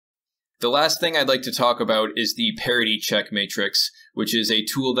The last thing I'd like to talk about is the Parity-Check Matrix, which is a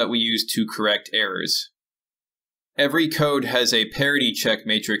tool that we use to correct errors. Every code has a Parity-Check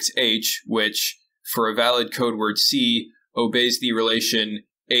Matrix H, which, for a valid code word C, obeys the relation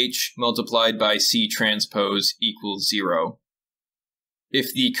H multiplied by C transpose equals 0.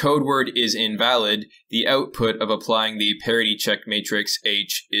 If the code word is invalid, the output of applying the Parity-Check Matrix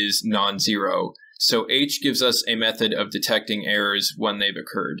H is non-zero, so H gives us a method of detecting errors when they've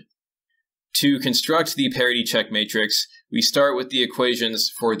occurred. To construct the Parity-Check Matrix, we start with the equations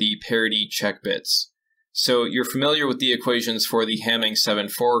for the parity check bits. So you're familiar with the equations for the Hamming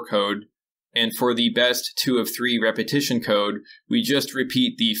 7-4 code, and for the best 2 of 3 repetition code, we just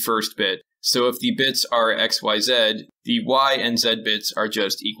repeat the first bit. So if the bits are x, y, z, the y and z bits are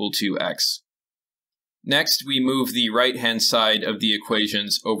just equal to x. Next, we move the right-hand side of the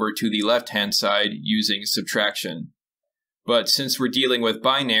equations over to the left-hand side using subtraction. But since we're dealing with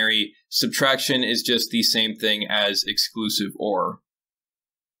binary, subtraction is just the same thing as exclusive OR.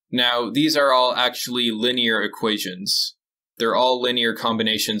 Now, these are all actually linear equations. They're all linear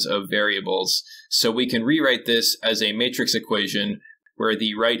combinations of variables, so we can rewrite this as a matrix equation where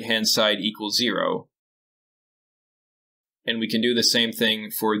the right-hand side equals 0. And we can do the same thing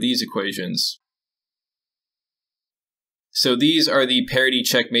for these equations. So these are the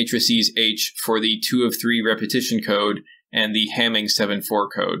Parity-Check Matrices H for the 2 of 3 repetition code and the Hamming 7-4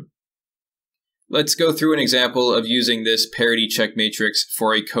 code. Let's go through an example of using this Parity-Check Matrix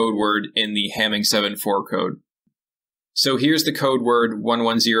for a code word in the Hamming 7-4 code. So here's the code word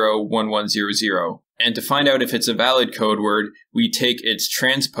 1101100, and to find out if it's a valid code word, we take its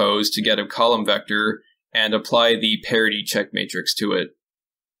transpose to get a column vector and apply the Parity-Check Matrix to it.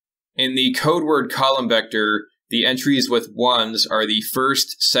 In the code word column vector, the entries with 1s are the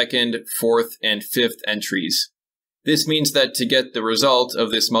first, second, fourth, and fifth entries. This means that to get the result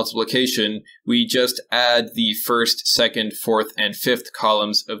of this multiplication, we just add the first, second, fourth, and fifth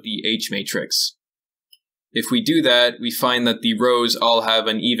columns of the H matrix. If we do that, we find that the rows all have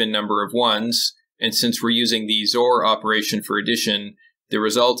an even number of 1s, and since we're using the XOR operation for addition, the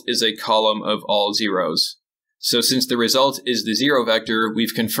result is a column of all zeros. So since the result is the 0 vector,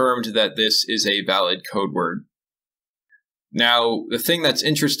 we've confirmed that this is a valid code word. Now, the thing that's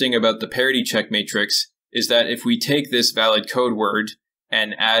interesting about the Parity-Check Matrix is that if we take this valid code word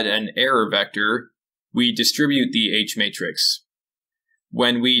and add an error vector, we distribute the H matrix.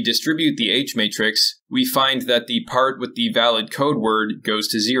 When we distribute the H matrix, we find that the part with the valid code word goes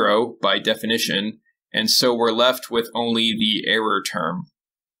to 0 by definition, and so we're left with only the error term.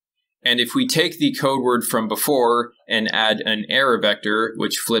 And if we take the code word from before and add an error vector,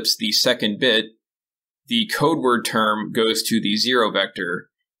 which flips the second bit, the code word term goes to the 0 vector,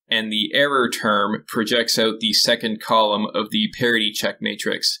 and the error term projects out the second column of the Parity-Check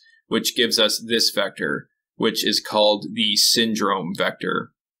Matrix, which gives us this vector, which is called the syndrome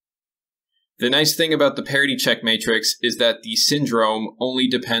vector. The nice thing about the Parity-Check Matrix is that the syndrome only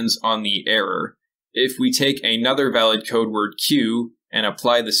depends on the error. If we take another valid code word Q and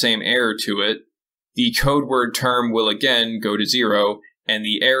apply the same error to it, the code word term will again go to 0, and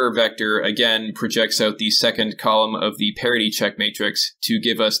the error vector again projects out the second column of the Parity-Check Matrix to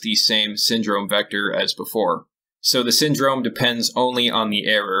give us the same syndrome vector as before. So the syndrome depends only on the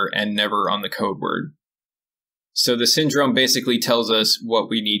error and never on the code word. So the syndrome basically tells us what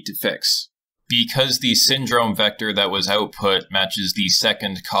we need to fix. Because the syndrome vector that was output matches the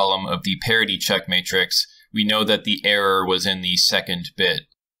second column of the Parity-Check Matrix, we know that the error was in the second bit.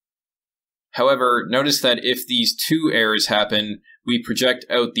 However, notice that if these two errors happen, we project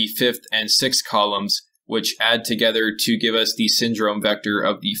out the fifth and sixth columns, which add together to give us the syndrome vector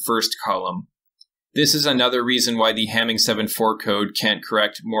of the first column. This is another reason why the Hamming 7-4 code can't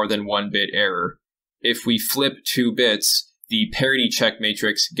correct more than one bit error. If we flip 2 bits, the Parity-Check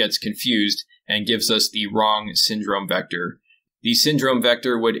Matrix gets confused and gives us the wrong syndrome vector. The syndrome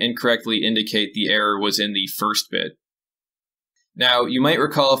vector would incorrectly indicate the error was in the first bit. Now, you might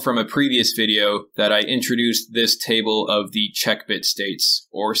recall from a previous video that I introduced this table of the check bit states,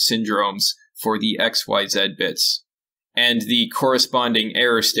 or syndromes, for the X, Y, Z bits, and the corresponding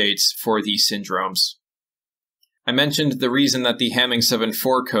error states for the syndromes. I mentioned the reason that the Hamming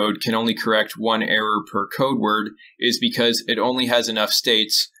 7-4 code can only correct one error per code word is because it only has enough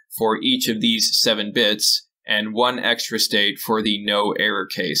states for each of these 7 bits, and one extra state for the no error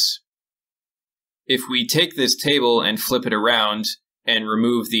case. If we take this table and flip it around and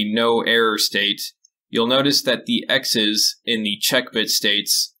remove the no error state, you'll notice that the X's in the check bit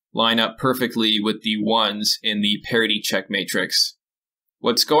states line up perfectly with the 1s in the Parity-Check Matrix.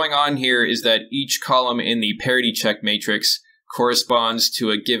 What's going on here is that each column in the Parity-Check Matrix corresponds to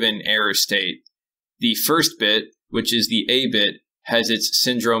a given error state. The first bit, which is the A bit, has its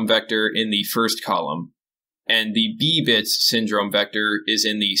syndrome vector in the first column, and the B bit's syndrome vector is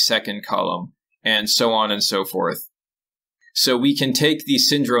in the second column, and so on and so forth. So we can take the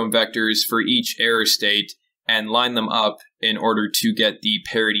syndrome vectors for each error state and line them up in order to get the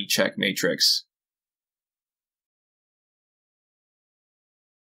parity check matrix.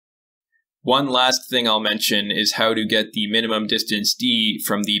 One last thing I'll mention is how to get the minimum distance D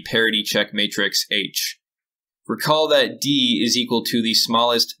from the parity check matrix H. Recall that D is equal to the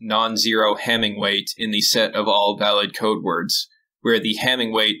smallest non-zero Hamming weight in the set of all valid code words, where the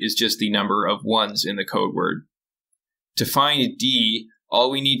Hamming weight is just the number of ones in the code word. To find D, all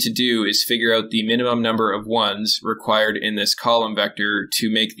we need to do is figure out the minimum number of ones required in this column vector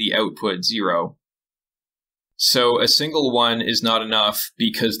to make the output 0. So a single 1 is not enough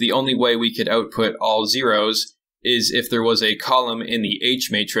because the only way we could output all zeros is if there was a column in the H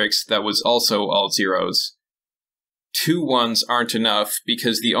matrix that was also all zeros. 2 ones aren't enough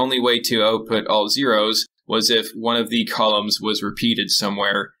because the only way to output all zeros was if one of the columns was repeated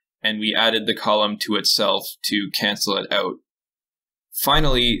somewhere and we added the column to itself to cancel it out.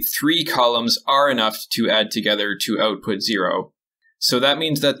 Finally, 3 columns are enough to add together to output 0. So that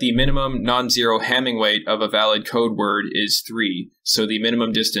means that the minimum non-zero Hamming weight of a valid code word is 3, so the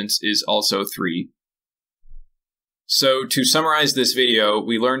minimum distance is also 3. So to summarize this video,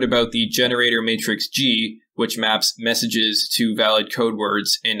 we learned about the generator matrix G, which maps messages to valid code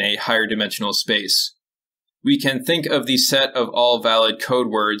words in a higher dimensional space. We can think of the set of all valid code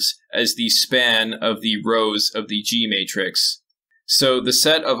words as the span of the rows of the G matrix. So the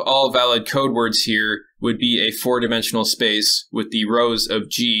set of all valid code words here would be a 4-dimensional space with the rows of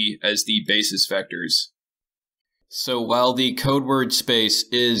G as the basis vectors. So while the code word space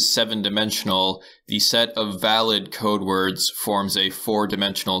is 7-dimensional, the set of valid code words forms a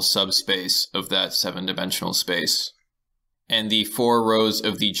 4-dimensional subspace of that 7-dimensional space. And the 4 rows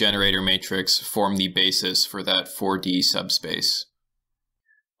of the generator matrix form the basis for that 4D subspace.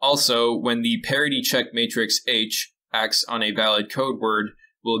 Also, when the parity check matrix H acts on a valid code word,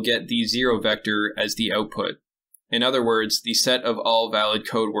 we'll get the 0 vector as the output. In other words, the set of all valid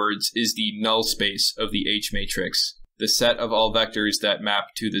code words is the null space of the H matrix, the set of all vectors that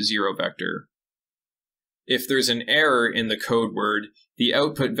map to the 0 vector. If there's an error in the code word, the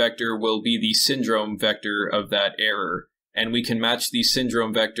output vector will be the syndrome vector of that error, and we can match the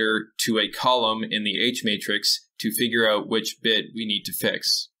syndrome vector to a column in the H matrix to figure out which bit we need to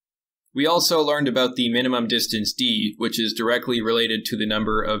fix. We also learned about the minimum distance D, which is directly related to the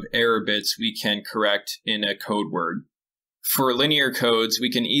number of error bits we can correct in a code word. For linear codes,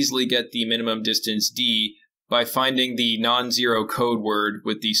 we can easily get the minimum distance D by finding the non-zero code word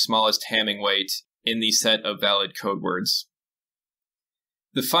with the smallest Hamming weight in the set of valid code words.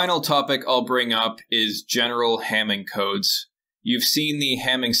 The final topic I'll bring up is general Hamming codes. You've seen the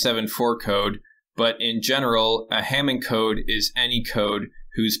Hamming 7.4 code, but in general, a Hamming code is any code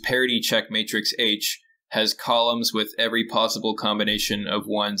whose parity check matrix H has columns with every possible combination of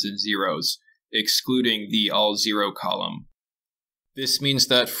 1s and 0s, excluding the all 0 column. This means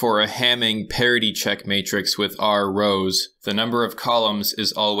that for a Hamming parity check matrix with R rows, the number of columns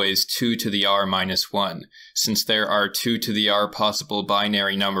is always 2 to the R minus 1, since there are 2 to the R possible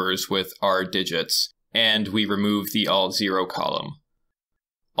binary numbers with R digits, and we remove the all 0 column.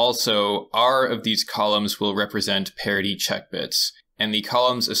 Also, R of these columns will represent parity check bits, and the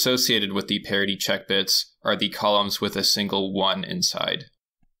columns associated with the parity check bits are the columns with a single 1 inside.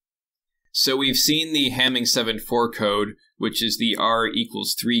 So we've seen the Hamming 7.4 code, which is the R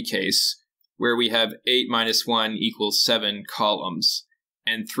equals 3 case, where we have 8 minus 1 equals 7 columns,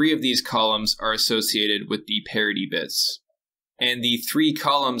 and 3 of these columns are associated with the parity bits. And the 3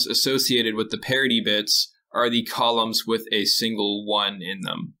 columns associated with the parity bits are the columns with a single 1 in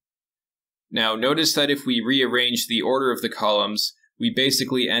them. Now notice that if we rearrange the order of the columns, we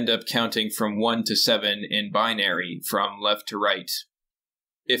basically end up counting from 1 to 7 in binary, from left to right.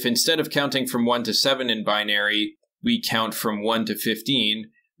 If instead of counting from 1 to 7 in binary, we count from 1 to 15,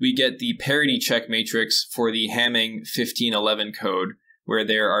 we get the parity check matrix for the Hamming 1511 code, where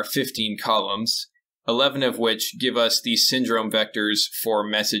there are 15 columns, 11 of which give us the syndrome vectors for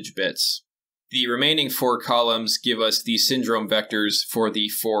message bits. The remaining 4 columns give us the syndrome vectors for the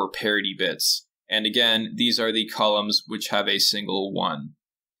 4 parity bits. And again, these are the columns which have a single 1.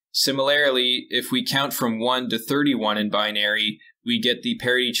 Similarly, if we count from 1 to 31 in binary, we get the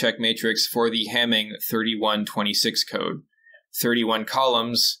parity check matrix for the Hamming 3126 code. 31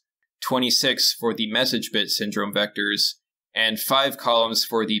 columns, 26 for the message bit syndrome vectors, and 5 columns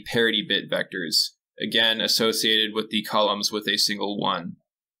for the parity bit vectors, again associated with the columns with a single 1.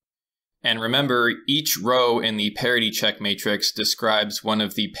 And remember, each row in the parity-check matrix describes one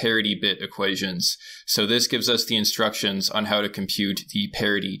of the parity bit equations, so this gives us the instructions on how to compute the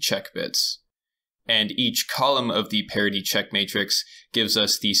parity check bits. And each column of the parity-check matrix gives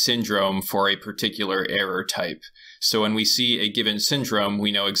us the syndrome for a particular error type. So when we see a given syndrome,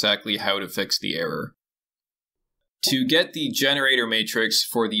 we know exactly how to fix the error. To get the generator matrix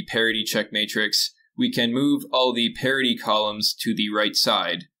for the parity-check matrix, we can move all the parity columns to the right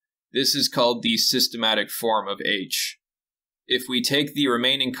side. This is called the systematic form of H. If we take the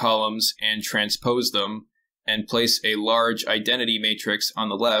remaining columns and transpose them, and place a large identity matrix on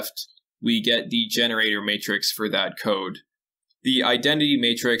the left, we get the generator matrix for that code. The identity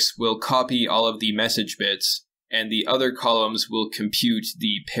matrix will copy all of the message bits, and the other columns will compute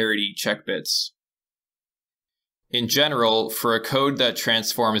the parity check bits. In general, for a code that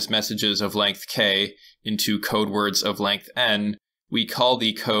transforms messages of length k into code words of length n, we call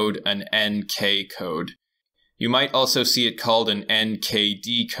the code an NK code. You might also see it called an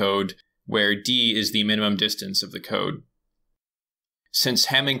NKD code, where D is the minimum distance of the code. Since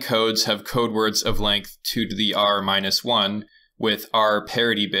Hamming codes have code words of length 2 to the r minus 1, with r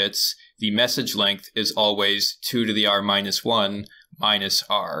parity bits, the message length is always 2 to the r minus 1 minus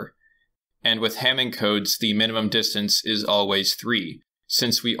r. And with Hamming codes, the minimum distance is always 3.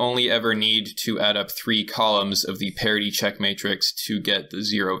 Since we only ever need to add up 3 columns of the parity check matrix to get the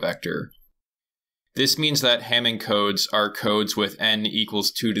 0 vector. This means that Hamming codes are codes with n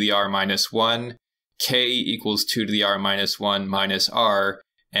equals 2 to the r minus 1, k equals 2 to the r minus 1 minus r,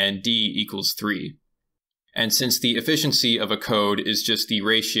 and d equals 3. And since the efficiency of a code is just the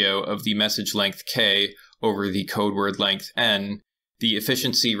ratio of the message length k over the code word length n, the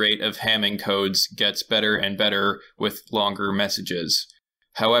efficiency rate of Hamming codes gets better and better with longer messages.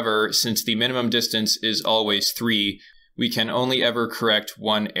 However, since the minimum distance is always 3, we can only ever correct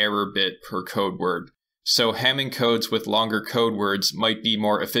 1 error bit per code word. So Hamming codes with longer code words might be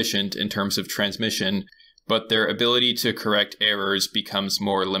more efficient in terms of transmission, but their ability to correct errors becomes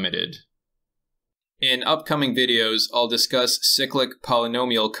more limited. In upcoming videos, I'll discuss cyclic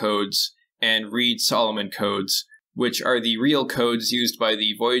polynomial codes and Reed-Solomon codes, which are the real codes used by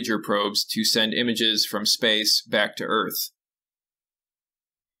the Voyager probes to send images from space back to Earth.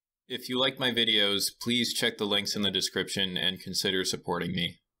 If you like my videos, please check the links in the description and consider supporting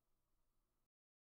me.